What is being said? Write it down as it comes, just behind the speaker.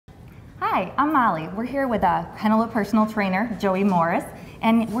Hi, I'm Molly. We're here with a Kennelwood personal trainer, Joey Morris,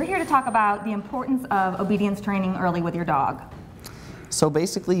 and we're here to talk about the importance of obedience training early with your dog. So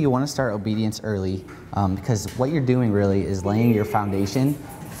basically you want to start obedience early because what you're doing really is laying your foundation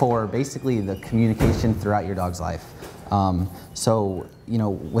for basically the communication throughout your dog's life. So,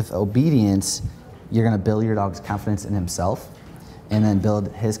 with obedience, you're going to build your dog's confidence in himself and then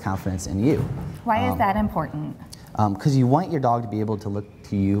build his confidence in you. Why is that important? Because you want your dog to be able to look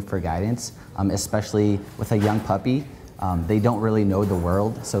to you for guidance, especially with a young puppy. They don't really know the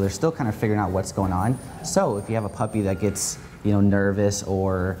world, so they're still kind of figuring out what's going on. So if you have a puppy that gets nervous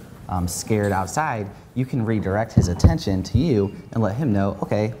or scared outside, you can redirect his attention to you and let him know,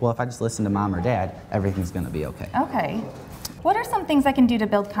 okay, well, if I just listen to mom or dad, everything's going to be okay. Okay. What are some things I can do to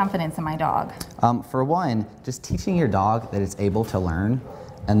build confidence in my dog? For one, just teaching your dog that it's able to learn,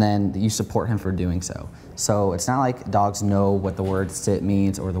 and then you support him for doing so. So it's not like dogs know what the word sit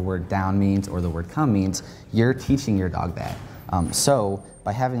means or the word down means or the word come means. You're teaching your dog that. So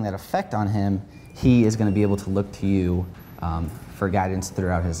by having that effect on him, he is going to be able to look to you for guidance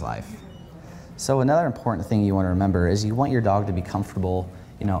throughout his life. So another important thing you want to remember is you want your dog to be comfortable,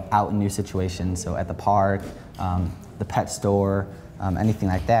 out in new situations. So at the park, the pet store, anything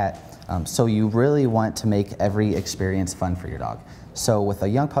like that. So you really want to make every experience fun for your dog. So with a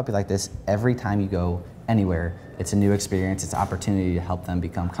young puppy like this, every time you go anywhere, it's a new experience, it's an opportunity to help them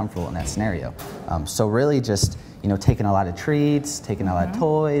become comfortable in that scenario. So really just, taking a lot of treats, taking a lot of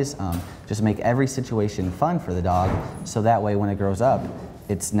toys, just make every situation fun for the dog, so that way when it grows up,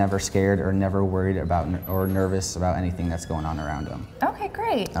 it's never scared or never worried about or nervous about anything that's going on around them. Okay,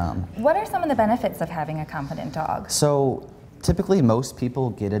 great. What are some of the benefits of having a confident dog? So typically most people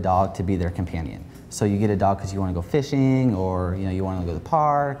get a dog to be their companion. So you get a dog because you want to go fishing, or you want to go to the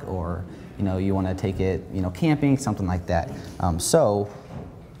park, or you want to take it camping, something like that. So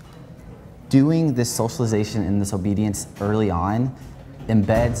doing this socialization and this obedience early on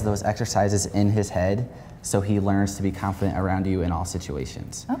embeds those exercises in his head, so he learns to be confident around you in all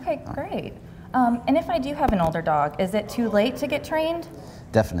situations. Okay, great. And if I do have an older dog, is it too late to get trained?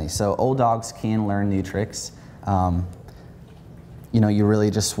 Definitely. So old dogs can learn new tricks. You really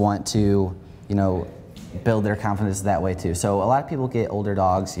just want to, build their confidence that way too. So a lot of people get older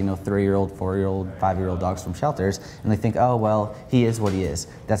dogs, 3-year-old, 4-year-old, 5-year-old dogs from shelters, and they think, oh, well, he is what he is.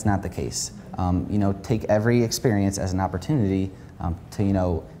 That's not the case. Take every experience as an opportunity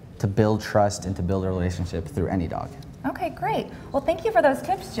to build trust and to build a relationship through any dog. Okay, great. Well, thank you for those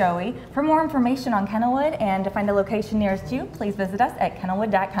tips, Joey. For more information on Kennelwood and to find a location nearest you, please visit us at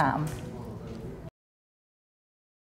kennelwood.com.